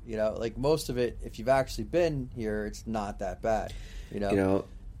undeserved. You know, like most of it, if you've actually been here, it's not that bad. You know,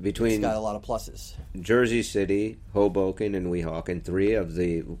 between it's got a lot of pluses. Jersey City, Hoboken, and Weehawken, three of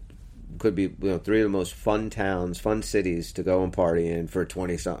the most fun towns, fun cities to go and party in for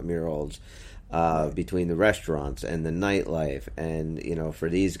 20-something-year-olds. Between the restaurants and the nightlife, and for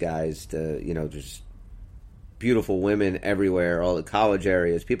these guys to just beautiful women everywhere, all the college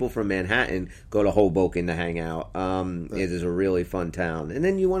areas. People from Manhattan go to Hoboken to hang out. It is a really fun town. And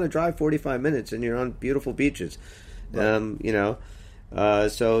then you want to drive 45 minutes and you're on beautiful beaches. Right.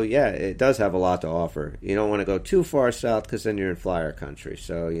 So, yeah, it does have a lot to offer. You don't want to go too far south because then you're in flyer country.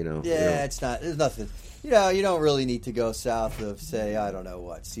 So, Yeah, it's not. There's nothing. You don't really need to go south of, say, I don't know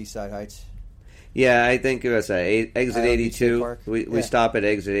what, Seaside Heights. Yeah, I think it was exit 82. We stop at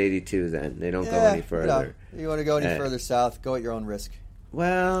exit 82 then. They don't go any further. You want to go any further south, go at your own risk.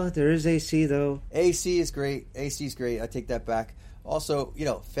 Well, there is AC, though. AC is great. AC is great. I take that back. Also,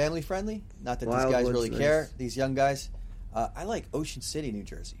 family friendly. Not that these guys really care. These young guys. I like Ocean City, New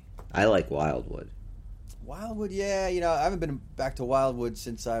Jersey. I like Wildwood. Wildwood, yeah. I haven't been back to Wildwood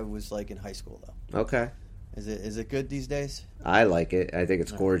since I was in high school, though. Okay. Is it good these days? I like it. I think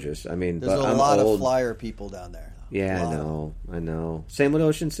it's gorgeous. I mean, there's a lot of flyer people down there. Yeah, I know. Same with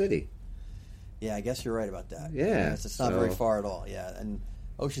Ocean City. Yeah, I guess you're right about that. Yeah. It's not very far at all. Yeah, and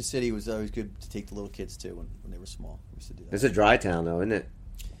Ocean City was always good to take the little kids to when they were small. We used to do that. It's a dry town, though, isn't it?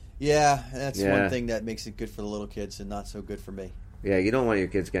 Yeah, that's one thing that makes it good for the little kids and not so good for me. Yeah, you don't want your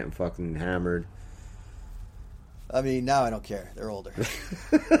kids getting fucking hammered. I mean, now I don't care. They're older.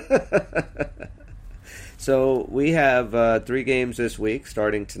 So we have 3 games this week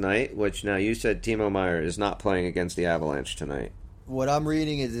starting tonight, which now you said Timo Meier is not playing against the Avalanche tonight. What I'm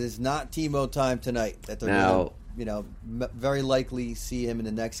reading is it is not Timo time tonight. That they're going to, very likely see him in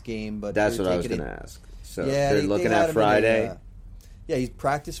the next game. But that's what I was going to ask. So they're looking at Friday. He's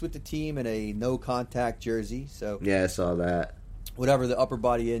practiced with the team in a no-contact jersey. So yeah, I saw that. Whatever the upper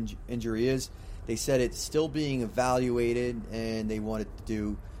body injury is, they said it's still being evaluated, and they wanted to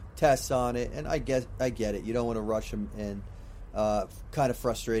do tests on it. And I get it. You don't want to rush him, and kind of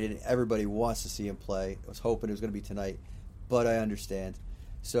frustrated. Everybody wants to see him play. I was hoping it was going to be tonight, but I understand.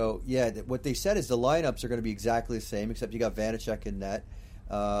 So, yeah, what they said is the lineups are going to be exactly the same, except you got Vanacek in net.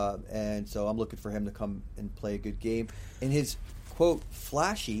 And so I'm looking for him to come and play a good game. In his, quote,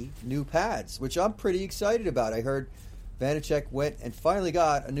 flashy new pads, which I'm pretty excited about. I heard Vanacek went and finally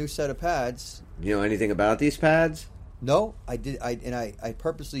got a new set of pads. You know anything about these pads? No, I did. I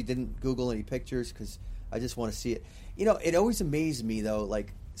purposely didn't Google any pictures because I just want to see it. It always amazes me, though,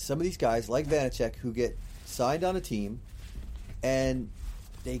 like some of these guys, like Vanacek, who get signed on a team and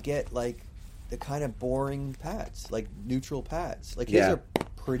they get, like, the kind of boring pads, like neutral pads. Like, his are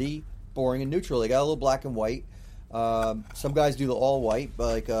pretty boring and neutral. They got a little black and white. Some guys do the all white,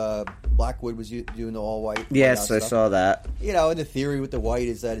 but like Blackwood was doing the all white. Yes, I saw that. And the theory with the white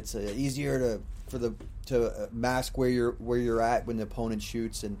is that it's easier to mask where you're at when the opponent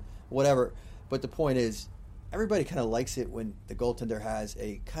shoots and whatever. But the point is, everybody kind of likes it when the goaltender has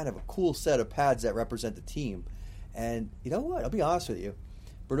a kind of a cool set of pads that represent the team. And you know what? I'll be honest with you.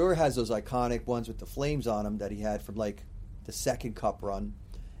 Brodeur has those iconic ones with the flames on them that he had from like the second cup run.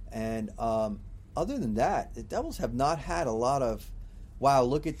 And other than that, the Devils have not had a lot of, wow,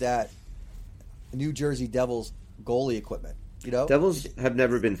 look at that New Jersey Devils goalie equipment. Devils have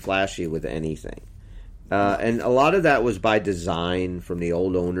never been flashy with anything. And a lot of that was by design from the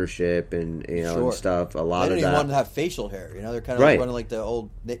old ownership and and stuff. A lot they of didn't that. even want to have facial hair. They're kind of like running like the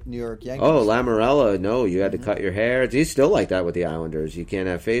old New York Yankees. Oh, Lamoriello, no, you had to cut your hair. He's still like that with the Islanders. You can't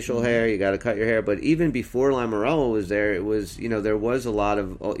have facial hair. You got to cut your hair. But even before Lamoriello was there, it was there was a lot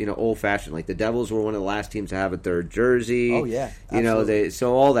of old fashioned. Like the Devils were one of the last teams to have a third jersey. Oh yeah, absolutely.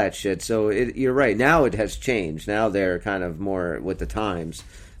 So all that shit. So you're right. Now it has changed. Now they're kind of more with the times.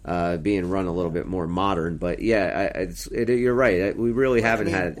 Being run a little bit more modern, but you're right. We really haven't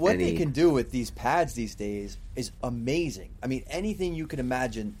had what any. They can do with these pads these days is amazing. I mean, anything you can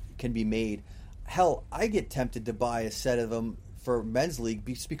imagine can be made. Hell, I get tempted to buy a set of them for men's league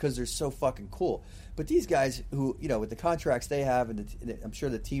just because they're so fucking cool. But these guys who with the contracts they have, and I'm sure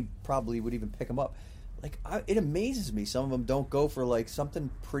the team probably would even pick them up. like it amazes me. Some of them don't go for like something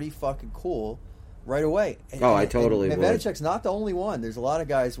pretty fucking cool right away. I totally and would. Vanecek's not the only one. There's a lot of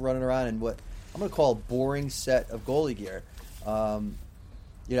guys running around in what I'm going to call a boring set of goalie gear.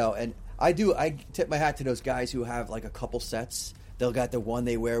 And I tip my hat to those guys who have like a couple sets. They'll got the one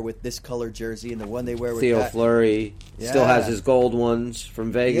they wear with this color jersey and the one they wear with Theo that. Fleury still has his gold ones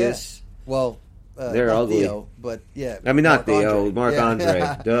from Vegas. Yeah. Well, they're ugly. Theo, but yeah. I mean, not Theo, Marc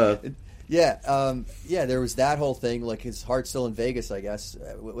Andre. Duh. Yeah, there was that whole thing. Like his heart's still in Vegas, I guess.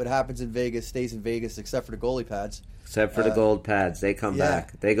 What happens in Vegas stays in Vegas, except for the goalie pads. Except for the gold pads, they come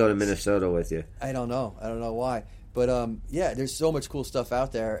back. They go to Minnesota with you. I don't know why, but there's so much cool stuff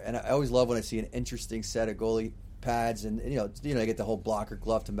out there, and I always love when I see an interesting set of goalie pads, and I get the whole blocker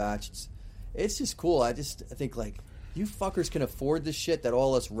glove to match. It's just cool. I think like you fuckers can afford this shit that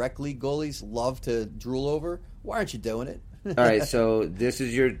all us rec league goalies love to drool over. Why aren't you doing it? All right, so this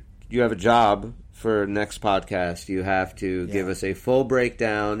is you have a job for next podcast. You have to give us a full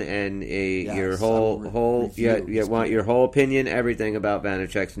breakdown and your whole want your whole opinion, everything about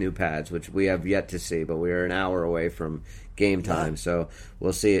Vanecek's new pads, which we have yet to see, but we are an hour away from game time, so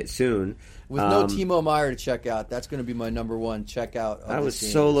we'll see it soon. With no Timo Meier to check out, that's going to be my number one checkout. I was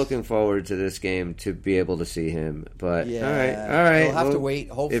so looking forward to this game to be able to see him, but all right, we'll have to wait.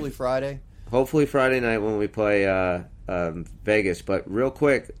 Hopefully Friday. Hopefully Friday night when we play Vegas. But real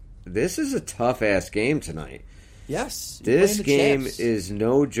quick, this is a tough ass game tonight. Yes, this game is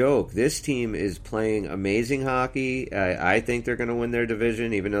no joke. This team is playing amazing hockey. I think they're going to win their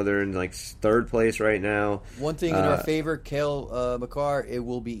division, even though they're in like third place right now. One thing in our favor, Cale Makar, it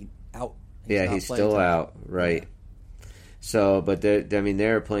will be out. He's still out, right? Yeah. So, but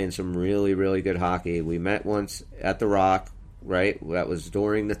they're playing some really, really good hockey. We met once at the Rock, right? That was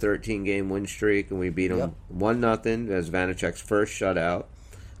during the 13-game win streak, and we beat them 1-0 as Vanecek's first shutout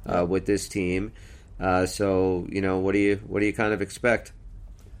with this team. So, what do you kind of expect?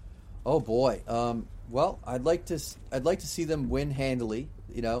 Oh boy. Well, I'd like to see them win handily,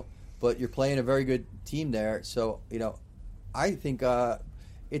 but you're playing a very good team there, so I think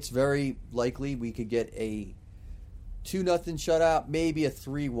it's very likely we could get a 2-0 shutout, maybe a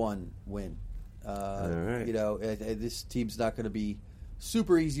 3-1 win. All right. This team's not going to be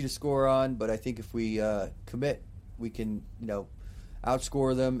super easy to score on, but I think if we commit, we can,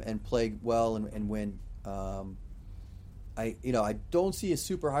 outscore them and play well and win. I don't see a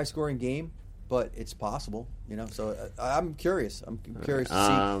super high scoring game, but it's possible. So I'm curious. I'm curious to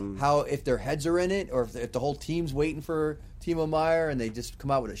see how, if their heads are in it, or if the whole team's waiting for Timo Meier and they just come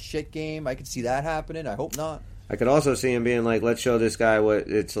out with a shit game. I could see that happening. I hope not. I could also see him being like, let's show this guy what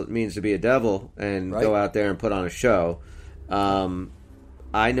it means to be a devil and go out there and put on a show.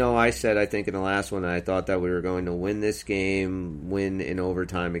 I know I said, I think in the last one, I thought that we were going to win this game, win in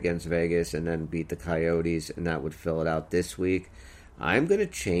overtime against Vegas, and then beat the Coyotes, and that would fill it out this week. I'm going to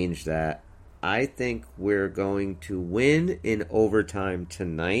change that. I think we're going to win in overtime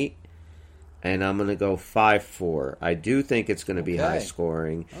tonight, and I'm going to go 5-4. I do think it's going to be high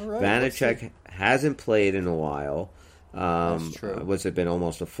scoring. Right, Vanecek hasn't played in a while. That's true. What's it been,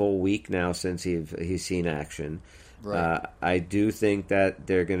 almost a full week now since he's seen action. Right. I do think that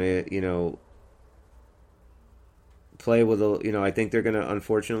they're going to, play with I think they're going to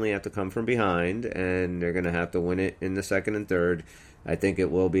unfortunately have to come from behind, and they're going to have to win it in the second and third. I think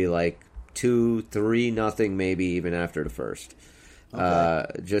it will be like 2-3-0, maybe even after the first. Okay.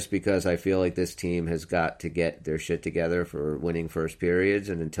 Just because I feel like this team has got to get their shit together for winning first periods,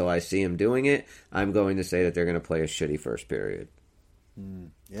 and until I see them doing it, I'm going to say that they're going to play a shitty first period.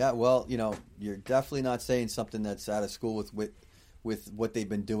 Yeah, well, you're definitely not saying something that's out of school with what they've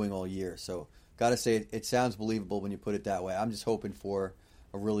been doing all year. So, got to say, it sounds believable when you put it that way. I'm just hoping for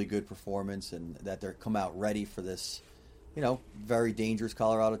a really good performance and that they're come out ready for this, very dangerous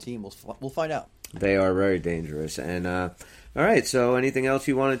Colorado team. We'll find out. They are very dangerous. And all right, so anything else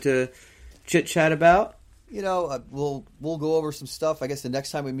you wanted to chit chat about? We'll go over some stuff. I guess the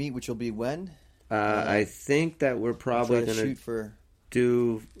next time we meet, which will be when. I think that we're probably going to shoot for.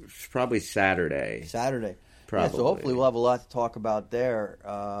 Do probably Saturday. Probably. Yeah, so hopefully we'll have a lot to talk about there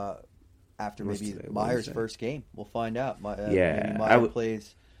after maybe Meier's first game. We'll find out. Maybe Meier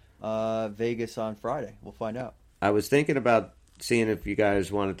plays Vegas on Friday. We'll find out. I was thinking about seeing if you guys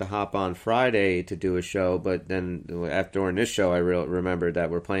wanted to hop on Friday to do a show, but then during this show I remembered that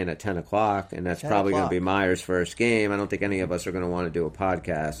we're playing at 10 o'clock, and that's probably going to be Meier's first game. I don't think any of us are going to want to do a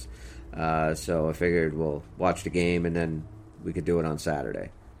podcast. So I figured we'll watch the game and then we could do it on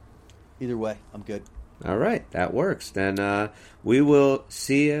Saturday. Either way, I'm good. All right, that works. Then we will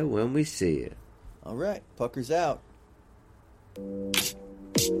see you when we see you. All right, Puckers out.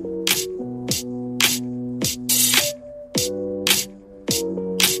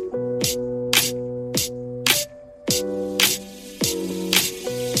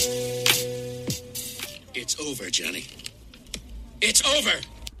 It's over.